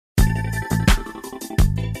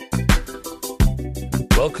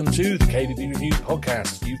Welcome to the KBB Review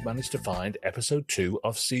podcast. You've managed to find episode 2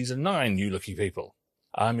 of season 9, you lucky people.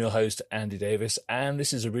 I'm your host, Andy Davies, and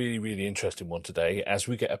this is a really interesting one today as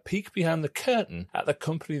we get a peek behind the curtain at the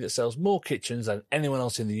company that sells more kitchens than anyone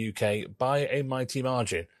else in the UK by a mighty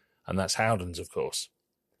margin, and that's Howdens, of course.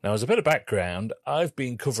 Now, as a bit of background, I've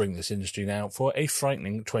been covering this industry now for a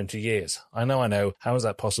frightening 20 years. I know. How is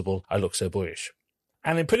that possible? I look so boyish.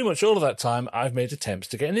 And in pretty much all of that time, I've made attempts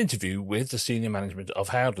to get an interview with the senior management of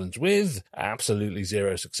Howdens with absolutely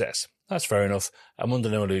zero success. That's fair enough. I'm under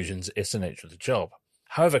no illusions. It's the nature of the job.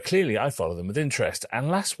 However, clearly I follow them with interest, and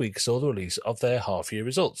last week saw the release of their half-year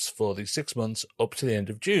results for the 6 months up to the end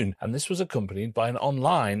of June, and this was accompanied by an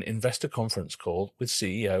online investor conference call with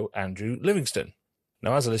CEO Andrew Livingston.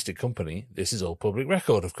 Now, as a listed company, this is all public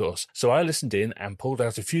record, of course, so I listened in and pulled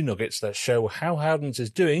out a few nuggets that show how Howdens is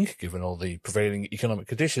doing, given all the prevailing economic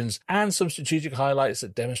conditions, and some strategic highlights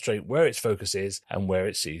that demonstrate where its focus is and where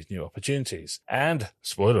it sees new opportunities. And,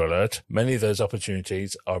 spoiler alert, many of those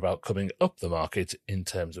opportunities are about coming up the market in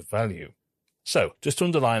terms of value. So, just to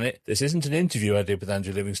underline it, this isn't an interview I did with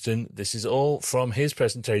Andrew Livingston, this is all from his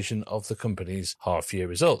presentation of the company's half-year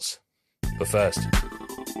results. But first,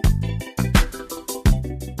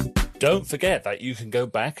 don't forget that you can go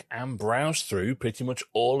back and browse through pretty much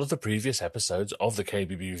all of the previous episodes of the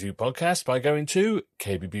KBB Review podcast by going to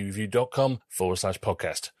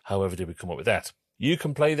kbbreview.com/podcast. However did we come up with that? You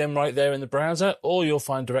can play them right there in the browser, or you'll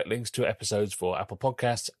find direct links to episodes for Apple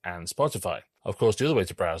Podcasts and Spotify. Of course, the other way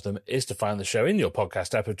to browse them is to find the show in your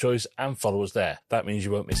podcast app of choice and follow us there. That means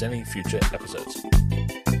you won't miss any future episodes.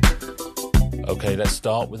 Okay, let's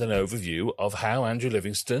start with an overview of how Andrew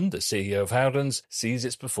Livingston, the CEO of Howdens, sees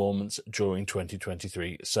its performance during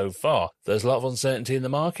 2023 so far. There's a lot of uncertainty in the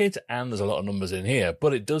market and there's a lot of numbers in here,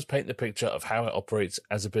 but it does paint the picture of how it operates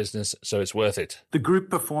as a business, so it's worth it. The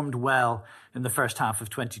group performed well in the first half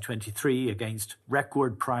of 2023 against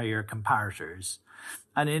record prior year comparators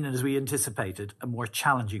and in, as we anticipated, a more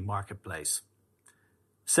challenging marketplace.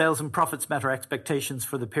 Sales and profits met our expectations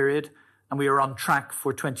for the period, and we are on track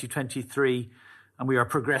for 2023, and we are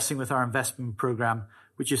progressing with our investment program,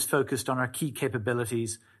 which is focused on our key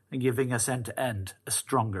capabilities and giving us end-to-end a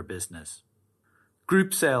stronger business.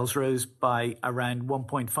 Group sales rose by around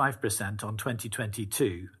 1.5% on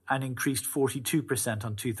 2022 and increased 42%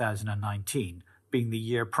 on 2019, being the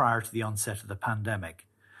year prior to the onset of the pandemic,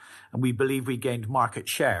 and we believe we gained market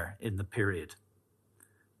share in the period.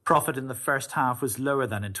 Profit in the first half was lower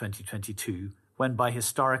than in 2022, when by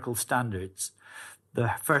historical standards, the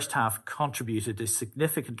first half contributed a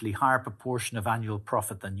significantly higher proportion of annual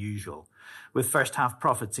profit than usual, with first half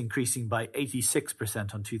profits increasing by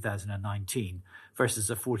 86% on 2019 versus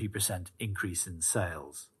a 40% increase in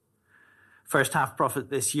sales. First half profit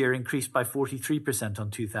this year increased by 43% on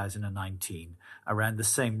 2019, around the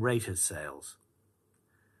same rate as sales.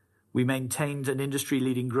 We maintained an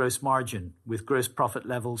industry-leading gross margin with gross profit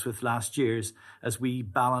levels with last year's as we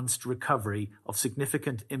balanced recovery of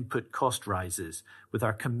significant input cost rises with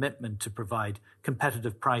our commitment to provide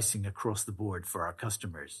competitive pricing across the board for our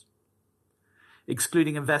customers.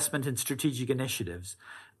 Excluding investment in strategic initiatives,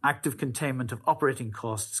 active containment of operating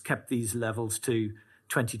costs kept these levels to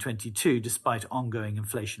 2022 despite ongoing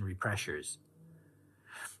inflationary pressures.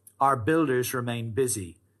 Our builders remain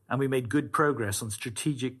busy, and we made good progress on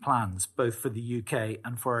strategic plans both for the UK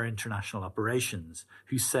and for our international operations,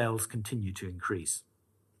 whose sales continue to increase.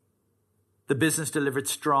 The business delivered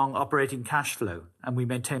strong operating cash flow, and we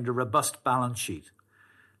maintained a robust balance sheet.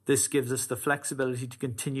 This gives us the flexibility to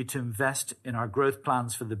continue to invest in our growth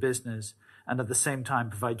plans for the business and at the same time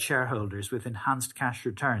provide shareholders with enhanced cash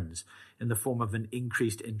returns in the form of an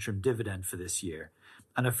increased interim dividend for this year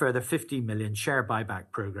and a further 50 million share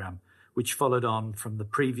buyback programme, which followed on from the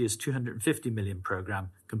previous 250 million programme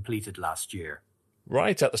completed last year.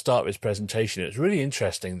 Right at the start of his presentation, it was really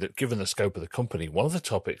interesting that given the scope of the company, one of the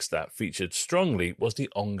topics that featured strongly was the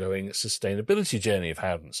ongoing sustainability journey of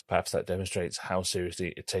Howdens. Perhaps that demonstrates how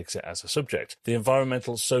seriously it takes it as a subject. The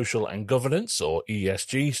environmental, social and governance, or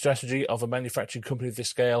ESG, strategy of a manufacturing company of this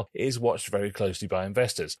scale is watched very closely by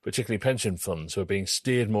investors, particularly pension funds who are being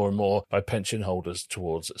steered more and more by pension holders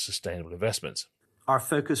towards sustainable investments. Our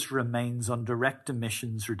focus remains on direct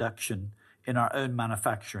emissions reduction in our own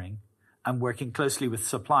manufacturing and working closely with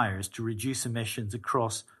suppliers to reduce emissions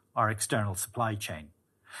across our external supply chain,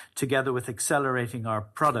 together with accelerating our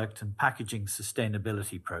product and packaging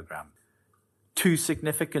sustainability program. 2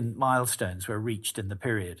 significant milestones were reached in the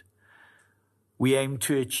period. We aim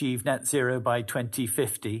to achieve net zero by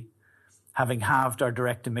 2050, having halved our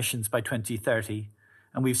direct emissions by 2030,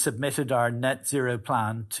 and we've submitted our net zero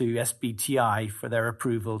plan to SBTi for their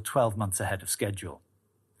approval 12 months ahead of schedule.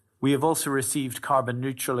 We have also received carbon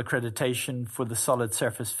neutral accreditation for the solid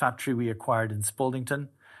surface factory we acquired in Spaldington,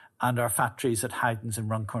 and our factories at Howdens and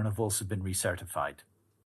Runcorn have also been recertified.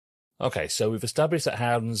 Okay, so we've established that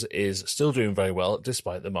Howdens is still doing very well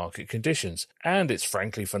despite the market conditions, and its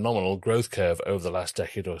frankly phenomenal growth curve over the last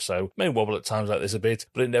decade or so may wobble at times like this a bit,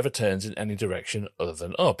 but it never turns in any direction other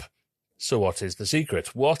than up. So what is the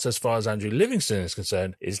secret? What, as far as Andrew Livingston is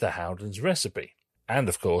concerned, is the Howdens recipe? And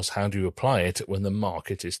of course, how do you apply it when the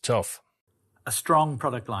market is tough? A strong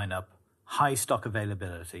product lineup, high stock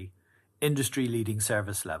availability, industry-leading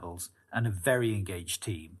service levels, and a very engaged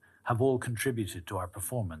team have all contributed to our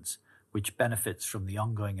performance, which benefits from the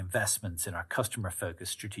ongoing investments in our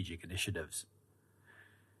customer-focused strategic initiatives.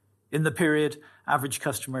 In the period, average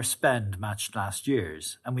customer spend matched last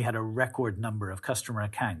year's, and we had a record number of customer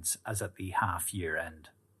accounts as at the half-year end.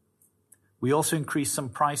 We also increased some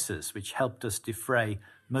prices, which helped us defray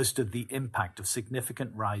most of the impact of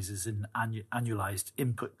significant rises in annualized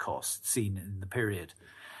input costs seen in the period,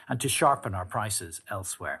 and to sharpen our prices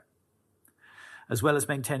elsewhere. As well as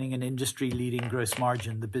maintaining an industry-leading gross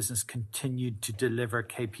margin, the business continued to deliver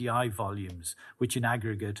KPI volumes, which in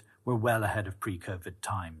aggregate were well ahead of pre-COVID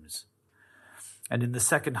times. And in the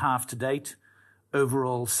second half to date,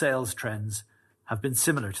 overall sales trends have been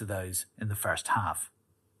similar to those in the first half.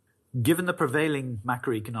 Given the prevailing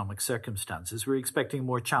macroeconomic circumstances, we're expecting a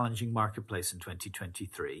more challenging marketplace in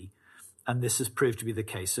 2023, and this has proved to be the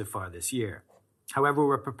case so far this year. However,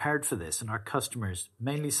 we're prepared for this, and our customers,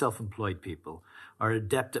 mainly self-employed people, are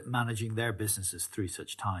adept at managing their businesses through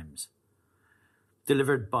such times.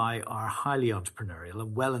 Delivered by our highly entrepreneurial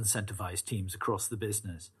and well-incentivized teams across the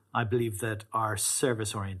business, I believe that our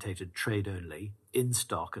service-orientated trade-only,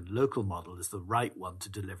 in-stock and local model is the right one to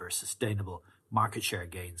deliver sustainable market share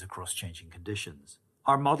gains across changing conditions.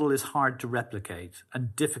 Our model is hard to replicate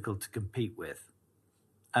and difficult to compete with,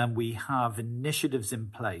 and we have initiatives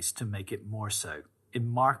in place to make it more so in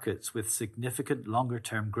markets with significant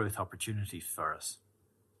longer-term growth opportunities for us.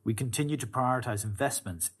 We continue to prioritize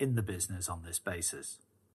investments in the business on this basis.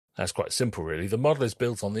 That's quite simple, really. The model is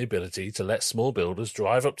built on the ability to let small builders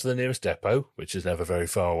drive up to the nearest depot, which is never very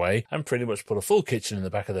far away, and pretty much put a full kitchen in the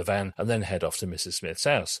back of the van and then head off to Mrs. Smith's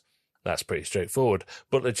house. That's pretty straightforward,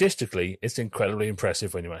 but logistically, it's incredibly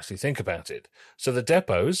impressive when you actually think about it. So the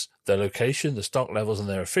depots, their location, the stock levels and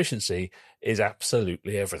their efficiency is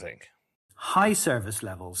absolutely everything. High service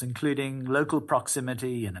levels, including local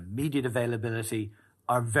proximity and immediate availability,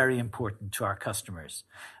 are very important to our customers,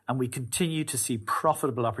 and we continue to see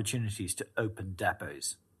profitable opportunities to open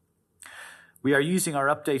depots. We are using our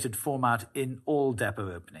updated format in all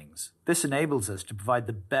depot openings. This enables us to provide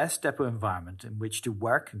the best depot environment in which to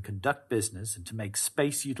work and conduct business and to make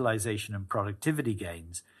space utilization and productivity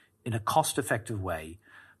gains in a cost-effective way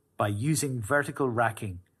by using vertical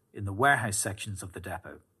racking in the warehouse sections of the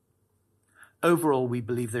depot. Overall, we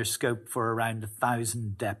believe there's scope for around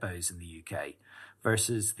 1,000 depots in the UK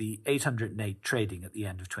versus the 808 trading at the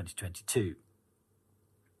end of 2022.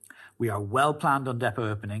 We are well planned on depot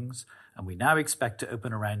openings, and we now expect to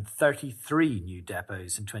open around 33 new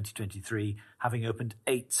depots in 2023, having opened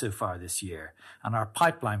 8 so far this year, and our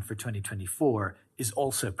pipeline for 2024 is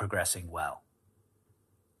also progressing well.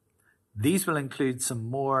 These will include some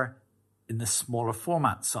more in the smaller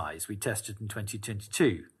format size we tested in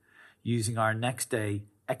 2022, using our next day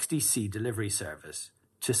XDC delivery service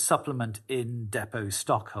to supplement in-depot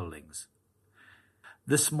stock holdings.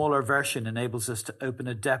 The smaller version enables us to open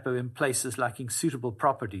a depot in places lacking suitable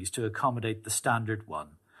properties to accommodate the standard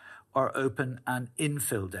one, or open an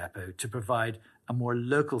infill depot to provide a more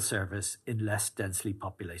local service in less densely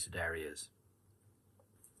populated areas.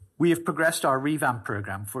 We have progressed our revamp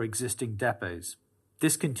program for existing depots.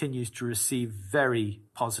 This continues to receive very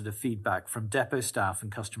positive feedback from depot staff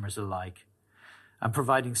and customers alike, and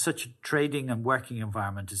providing such a trading and working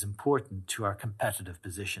environment is important to our competitive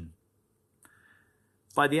position.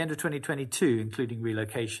 By the end of 2022, including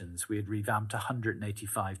relocations, we had revamped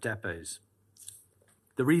 185 depots.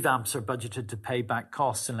 The revamps are budgeted to pay back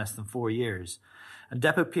costs in less than 4 years, and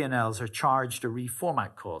depot P&Ls are charged a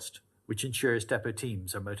reformat cost, which ensures depot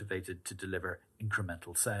teams are motivated to deliver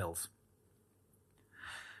incremental sales.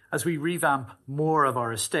 As we revamp more of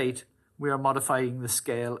our estate, we are modifying the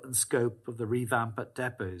scale and scope of the revamp at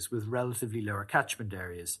depots with relatively lower catchment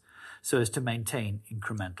areas so as to maintain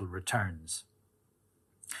incremental returns.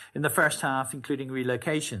 In the first half, including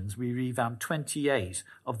relocations, we revamped 28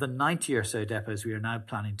 of the 90 or so depots we are now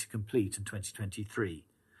planning to complete in 2023,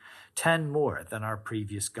 10 more than our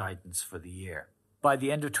previous guidance for the year. By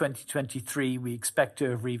the end of 2023, we expect to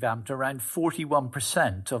have revamped around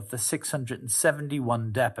 41% of the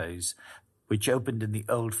 671 depots which opened in the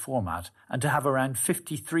old format, and to have around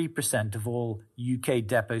 53% of all UK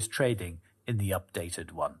depots trading in the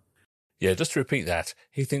updated one. Yeah, just to repeat that,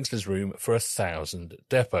 he thinks there's room for 1,000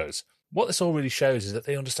 depots. What this all really shows is that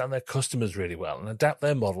they understand their customers really well and adapt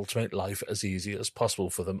their model to make life as easy as possible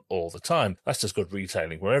for them all the time. That's just good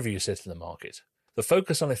retailing wherever you sit in the market. The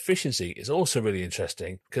focus on efficiency is also really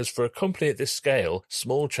interesting because for a company at this scale,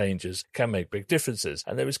 small changes can make big differences,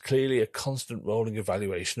 and there is clearly a constant rolling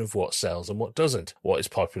evaluation of what sells and what doesn't, what is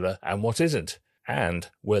popular and what isn't, and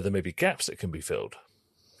where there may be gaps that can be filled.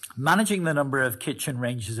 Managing the number of kitchen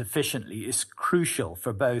ranges efficiently is crucial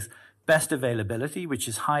for both best availability, which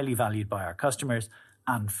is highly valued by our customers,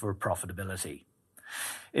 and for profitability.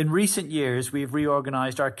 In recent years, we've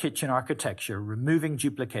reorganized our kitchen architecture, removing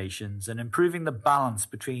duplications and improving the balance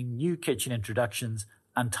between new kitchen introductions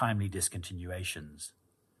and timely discontinuations.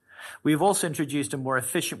 We have also introduced a more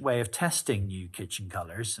efficient way of testing new kitchen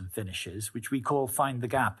colors and finishes, which we call Find the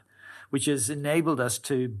Gap, which has enabled us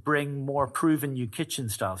to bring more proven new kitchen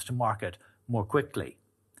styles to market more quickly.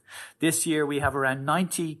 This year, we have around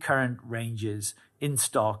 90 current ranges in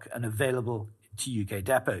stock and available to UK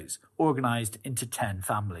depots, organised into 10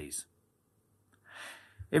 families.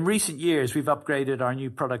 In recent years, we've upgraded our new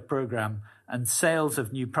product programme and sales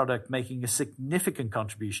of new product making a significant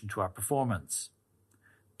contribution to our performance.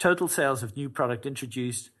 Total sales of new product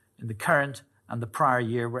introduced in the current and the prior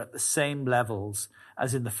year were at the same levels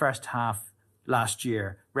as in the first half last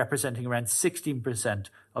year, representing around 16%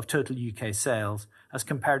 of total UK sales as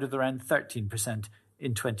compared with around 13%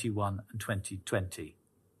 in 21 and 2020.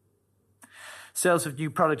 Sales of new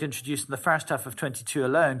product introduced in the first half of 22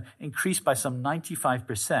 alone increased by some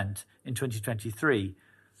 95% in 2023.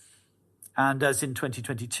 And as in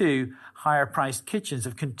 2022, higher priced kitchens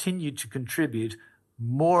have continued to contribute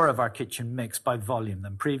more of our kitchen mix by volume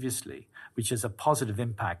than previously, which has a positive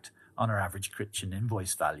impact on our average kitchen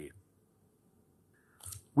invoice value.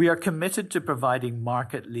 We are committed to providing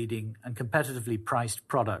market-leading and competitively priced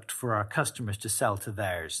product for our customers to sell to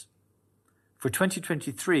theirs. For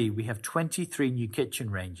 2023, we have 23 new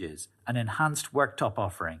kitchen ranges, an enhanced worktop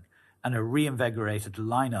offering, and a reinvigorated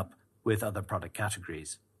lineup with other product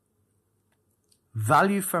categories.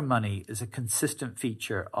 Value for money is a consistent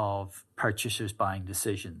feature of purchasers' buying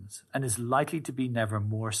decisions and is likely to be never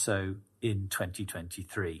more so in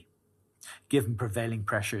 2023, given prevailing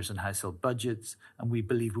pressures on household budgets, and we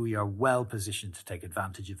believe we are well positioned to take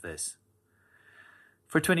advantage of this.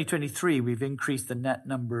 For 2023, we've increased the net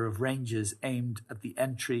number of ranges aimed at the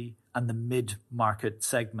entry and the mid-market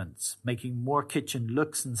segments, making more kitchen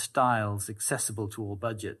looks and styles accessible to all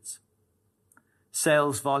budgets.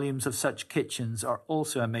 Sales volumes of such kitchens are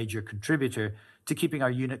also a major contributor to keeping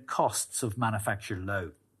our unit costs of manufacture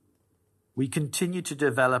low. We continue to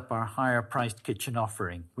develop our higher-priced kitchen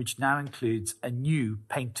offering, which now includes a new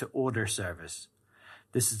paint-to-order service.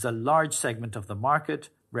 This is a large segment of the market,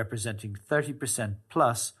 representing 30%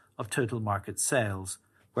 plus of total market sales,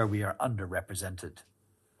 where we are underrepresented.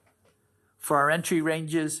 For our entry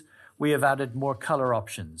ranges, we have added more colour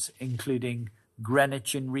options, including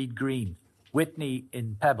Greenwich in Reed Green, Whitney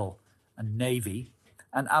in Pebble and Navy,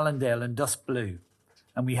 and Allendale in Dust Blue.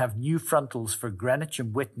 And we have new frontals for Greenwich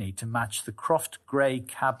and Whitney to match the Croft Grey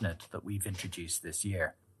cabinet that we've introduced this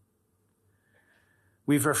year.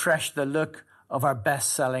 We've refreshed the look of our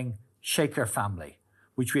best-selling shaker family,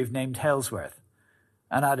 which we've named Halesworth,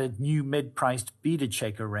 and added new mid-priced beaded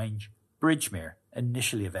shaker range, Bridgemere,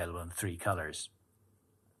 initially available in 3 colours.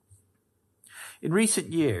 In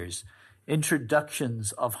recent years,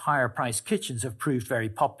 introductions of higher-priced kitchens have proved very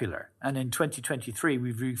popular, and in 2023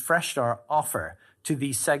 we've refreshed our offer to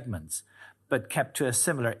these segments, but kept to a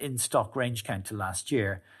similar in-stock range count to last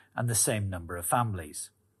year and the same number of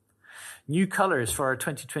families. New colours for our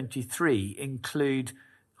 2023 include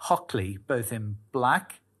Hockley, both in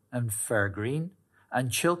black and fir green, and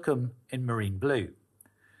Chilcombe in marine blue.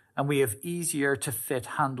 And we have easier to fit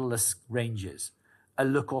handleless ranges, a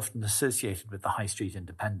look often associated with the high street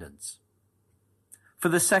independents. For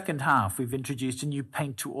the second half, we've introduced a new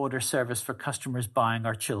paint-to-order service for customers buying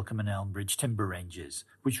our Chilcombe and Elmbridge timber ranges,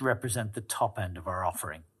 which represent the top end of our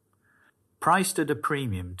offering. Priced at a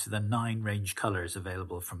premium to the 9 range colours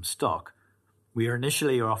available from stock, we are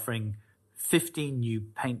initially offering 15 new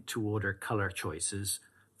paint-to-order colour choices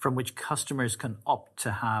from which customers can opt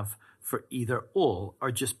to have for either all or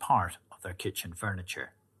just part of their kitchen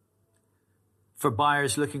furniture. For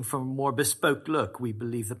buyers looking for a more bespoke look, we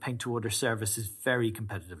believe the paint-to-order service is very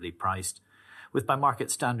competitively priced, with by market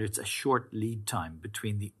standards a short lead time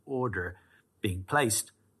between the order being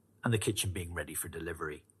placed and the kitchen being ready for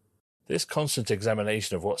delivery. This constant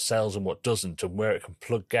examination of what sells and what doesn't and where it can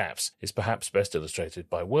plug gaps is perhaps best illustrated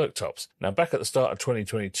by worktops. Now, back at the start of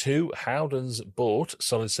 2022, Howdens bought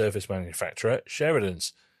solid surface manufacturer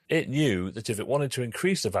Howdens. It knew that if it wanted to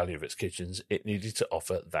increase the value of its kitchens, it needed to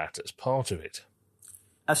offer that as part of it.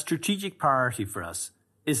 A strategic priority for us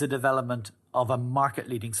is the development of a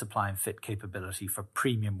market-leading supply and fit capability for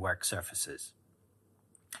premium work surfaces.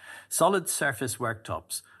 Solid surface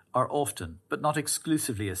worktops are often, but not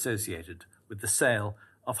exclusively, associated with the sale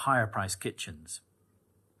of higher-priced kitchens.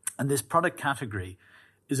 And this product category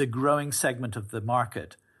is a growing segment of the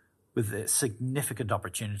market with a significant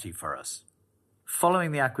opportunity for us.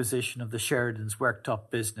 Following the acquisition of the Howdens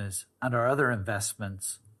worktop business and our other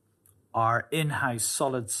investments, our in-house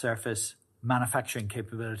solid surface manufacturing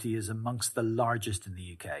capability is amongst the largest in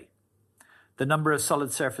the UK. The number of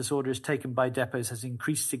solid surface orders taken by depots has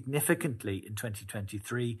increased significantly in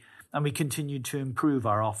 2023, and we continued to improve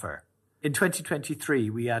our offer. In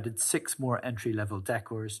 2023, we added 6 more entry-level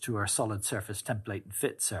decors to our solid surface template and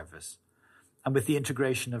fit service. And with the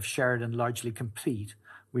integration of Howdens largely complete,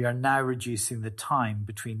 we are now reducing the time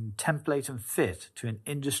between template and fit to an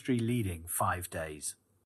industry-leading 5 days.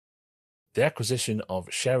 The acquisition of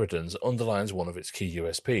Howdens underlines one of its key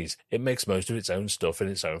USPs. It makes most of its own stuff in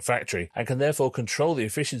its own factory and can therefore control the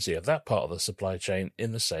efficiency of that part of the supply chain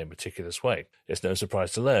in the same meticulous way. It's no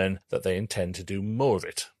surprise to learn that they intend to do more of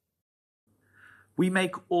it. We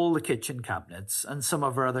make all the kitchen cabinets and some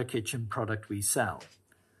of our other kitchen product we sell,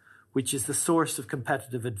 which is the source of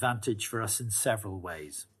competitive advantage for us in several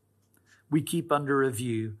ways. We keep under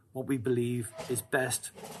review what we believe is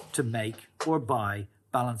best to make or buy,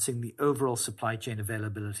 balancing the overall supply chain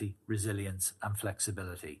availability, resilience, and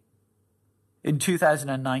flexibility. In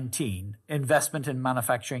 2019, investment in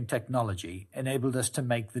manufacturing technology enabled us to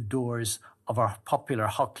make the doors of our popular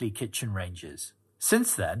Hockley kitchen ranges.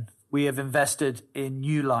 Since then, we have invested in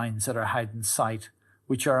new lines at our Howdens site,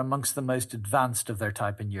 which are amongst the most advanced of their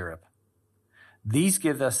type in Europe. These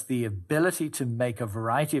give us the ability to make a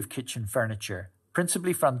variety of kitchen furniture,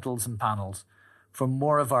 principally frontals and panels, for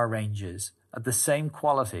more of our ranges at the same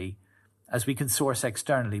quality as we can source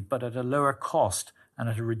externally, but at a lower cost and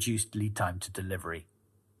at a reduced lead time to delivery.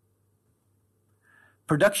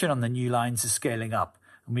 Production on the new lines is scaling up,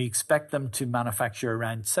 and we expect them to manufacture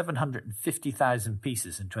around 750,000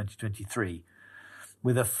 pieces in 2023,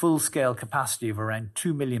 with a full-scale capacity of around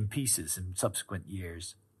 2 million pieces in subsequent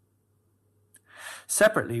years.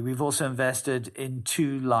 Separately, we've also invested in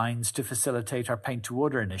 2 lines to facilitate our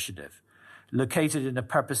paint-to-order initiative, located in a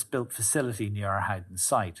purpose-built facility near our Howdens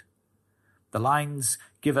site. The lines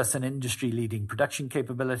give us an industry-leading production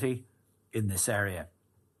capability in this area.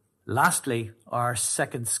 Lastly, our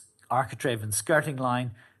second architrave and skirting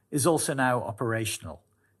line is also now operational,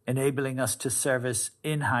 enabling us to service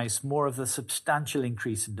in-house more of the substantial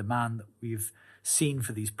increase in demand that we've seen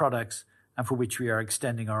for these products and for which we are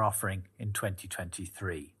extending our offering in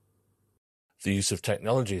 2023. The use of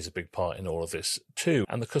technology is a big part in all of this too,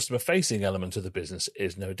 and the customer-facing element of the business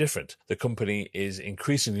is no different. The company is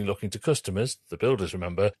increasingly looking to customers, the builders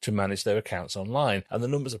remember, to manage their accounts online, and the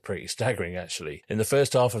numbers are pretty staggering actually. In the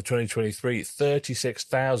first half of 2023,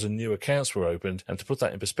 36,000 new accounts were opened, and to put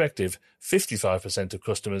that in perspective, 55% of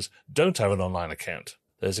customers don't have an online account.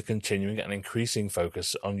 There's a continuing and increasing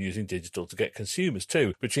focus on using digital to get consumers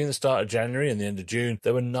too. Between the start of January and the end of June,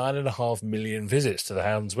 there were 9.5 million visits to the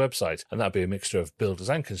Howdens website, and that'd be a mixture of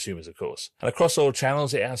builders and consumers, of course. And across all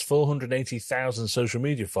channels, it has 480,000 social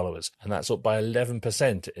media followers, and that's up by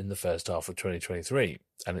 11% in the first half of 2023.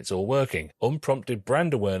 And it's all working. Unprompted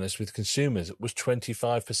brand awareness with consumers was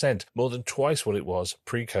 25%, more than twice what it was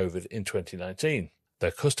pre-COVID in 2019. Their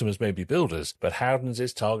customers may be builders, but Howdens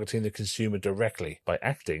is targeting the consumer directly by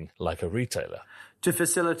acting like a retailer. To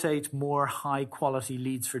facilitate more high-quality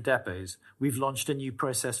leads for depots, we've launched a new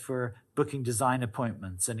process for booking design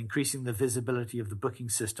appointments and increasing the visibility of the booking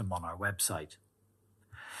system on our website.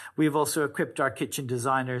 We have also equipped our kitchen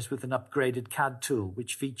designers with an upgraded CAD tool,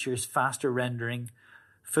 which features faster rendering,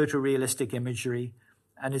 photorealistic imagery,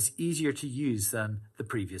 and is easier to use than the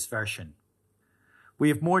previous version. We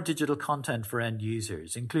have more digital content for end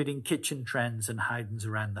users, including kitchen trends and Howdens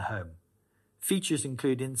around the home. Features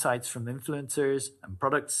include insights from influencers and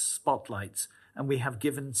product spotlights, and we have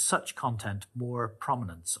given such content more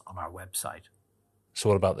prominence on our website. So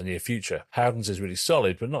what about the near future? Howdens is really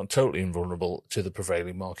solid, but not totally invulnerable to the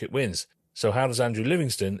prevailing market winds. So how does Andrew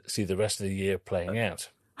Livingston see the rest of the year playing out?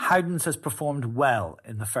 Howdens has performed well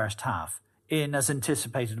in the first half, in as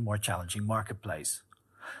anticipated a more challenging marketplace.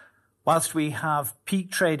 Whilst we have peak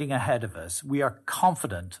trading ahead of us, we are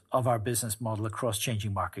confident of our business model across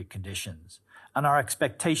changing market conditions. and our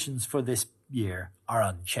expectations for this year are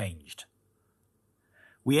unchanged.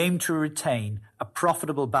 We aim to retain a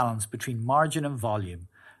profitable balance between margin and volume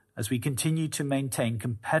as we continue to maintain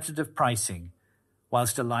competitive pricing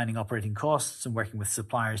whilst aligning operating costs and working with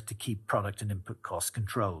suppliers to keep product and input costs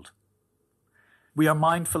controlled. We are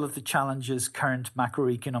mindful of the challenges current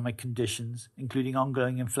macroeconomic conditions, including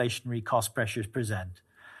ongoing inflationary cost pressures, present,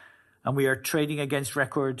 and we are trading against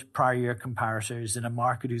record prior year comparators in a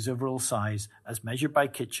market whose overall size, as measured by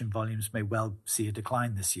kitchen volumes, may well see a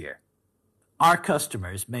decline this year. Our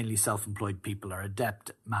customers, mainly self-employed people, are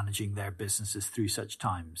adept at managing their businesses through such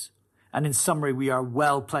times. And in summary, we are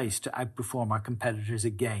well placed to outperform our competitors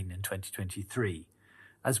again in 2023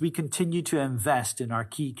 as we continue to invest in our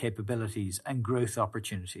key capabilities and growth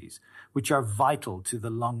opportunities, which are vital to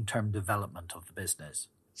the long-term development of the business.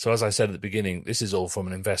 So as I said at the beginning, this is all from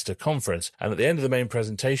an investor conference, and at the end of the main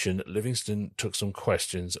presentation, Livingston took some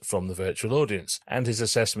questions from the virtual audience, and his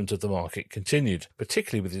assessment of the market continued,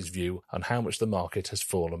 particularly with his view on how much the market has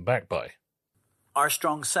fallen back by. Our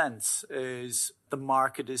strong sense is the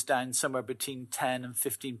market is down somewhere between 10 and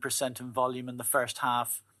 15% in volume in the first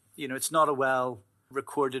half. It's not a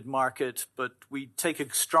well-recorded market, but we take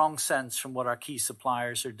a strong sense from what our key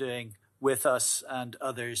suppliers are doing with us and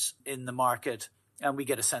others in the market. And we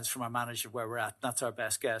get a sense from our manager where we're at. That's our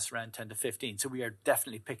best guess, around 10 to 15. So we are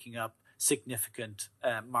definitely picking up significant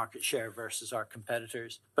market share versus our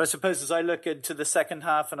competitors. But I suppose as I look into the second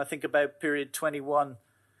half and I think about period 21,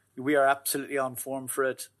 we are absolutely on form for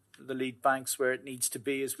it. The lead bank's where it needs to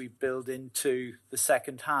be as we build into the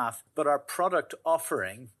second half. But our product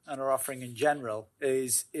offering and our offering in general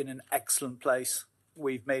is in an excellent place.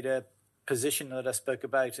 We've made a position that I spoke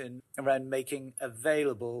about around making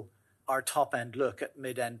available our top-end look at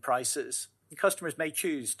mid-end prices. And customers may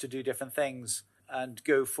choose to do different things and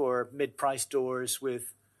go for mid-price doors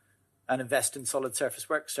and invest in solid surface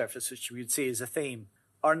work surface, which we would see as a theme.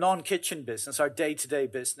 Our non-kitchen business, our day-to-day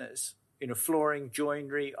business, flooring,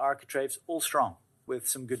 joinery, architraves, all strong with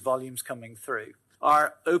some good volumes coming through.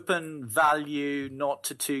 Our open value, 0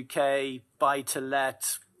 to 2K,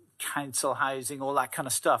 buy-to-let, council housing, all that kind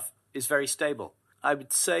of stuff is very stable. I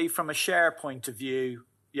would say from a share point of view,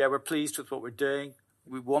 yeah, we're pleased with what we're doing.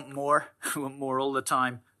 We want more. We want more all the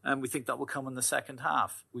time. And we think that will come in the second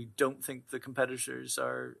half. We don't think the competitors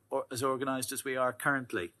are as organised as we are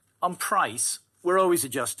currently. On price, we're always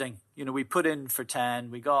adjusting. We put in for 10,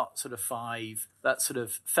 we got sort of 5. That sort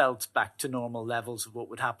of felt back to normal levels of what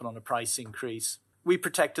would happen on a price increase. We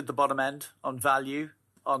protected the bottom end on value.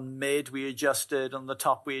 On mid, we adjusted. On the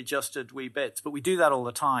top, we adjusted wee bits. But we do that all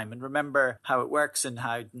the time. And remember how it works in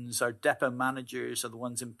Howdens. Our depot managers are the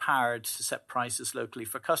ones empowered to set prices locally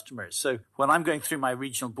for customers. So when I'm going through my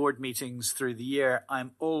regional board meetings through the year,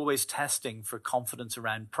 I'm always testing for confidence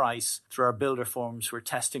around price. Through our builder forums, we're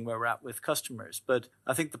testing where we're at with customers. But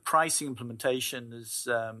I think the pricing implementation is,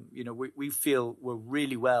 we feel we're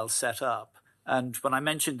really well set up. And when I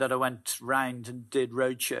mentioned that I went round and did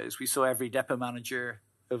roadshows, we saw every depot manager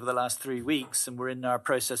over the last 3 weeks, and we're in our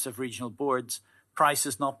process of regional boards. Price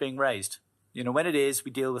is not being raised. When it is,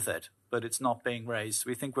 we deal with it, but it's not being raised.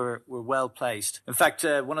 We think we're well placed. In fact,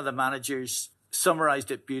 one of the managers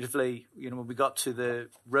summarised it beautifully. When we got to the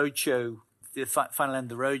roadshow, the final end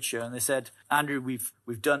of the roadshow, and they said, "Andrew,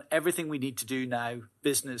 we've done everything we need to do now,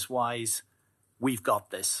 business-wise. We've got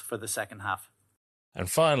this for the second half." And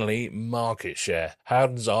finally, market share.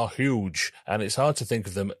 Howdens are huge, and it's hard to think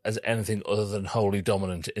of them as anything other than wholly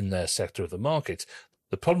dominant in their sector of the market.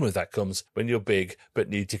 The problem with that comes when you're big but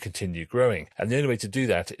need to continue growing. And the only way to do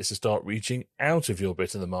that is to start reaching out of your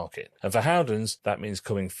bit of the market. And for Howdens, that means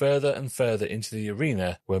coming further and further into the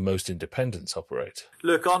arena where most independents operate.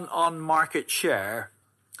 Look, on market share,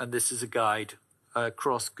 and this is a guide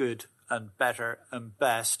across good and better and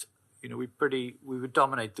best, we would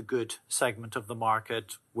dominate the good segment of the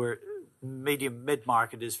market, where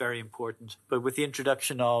mid-market is very important. But with the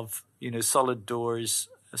introduction of, solid doors,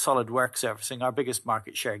 solid work surfacing, our biggest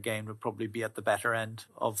market share gain would probably be at the better end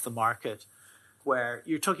of the market, where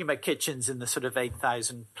you're talking about kitchens in the sort of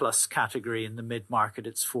 8,000 plus category. In the mid-market,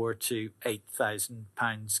 it's £4,000 to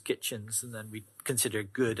 £8,000 kitchens, and then we consider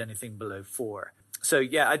good anything below 4. So,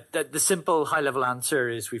 yeah, the simple high-level answer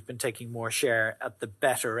is we've been taking more share at the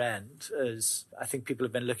better end, as I think people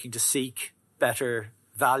have been looking to seek better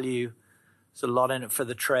value. There's a lot in it for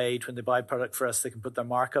the trade. When they buy product for us, they can put their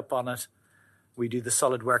markup on it. We do the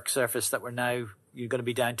solid work surface that you're going to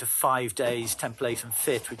be down to 5 days template and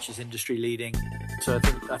fit, which is industry leading. So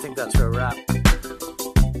I think that's where we're at.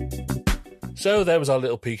 So there was our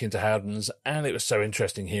little peek into Howdens, and it was so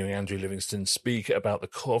interesting hearing Andrew Livingston speak about the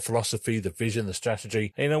core philosophy, the vision, the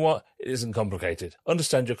strategy. And you know what? It isn't complicated.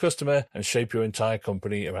 Understand your customer and shape your entire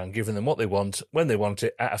company around giving them what they want, when they want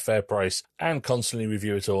it, at a fair price, and constantly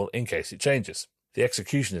review it all in case it changes. The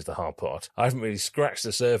execution is the hard part. I haven't really scratched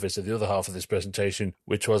the surface of the other half of this presentation,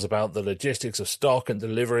 which was about the logistics of stock and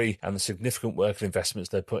delivery and the significant work and investments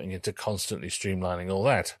they're putting into constantly streamlining all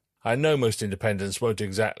that. I know most independents won't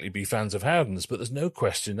exactly be fans of Howdens, but there's no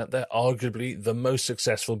question that they're arguably the most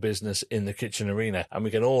successful business in the kitchen arena, and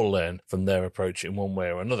we can all learn from their approach in one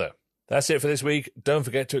way or another. That's it for this week. Don't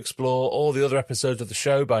forget to explore all the other episodes of the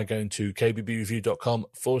show by going to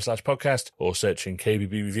kbbreview.com/podcast or searching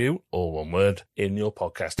KBB Review, all one word, in your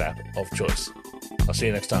podcast app of choice. I'll see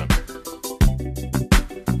you next time.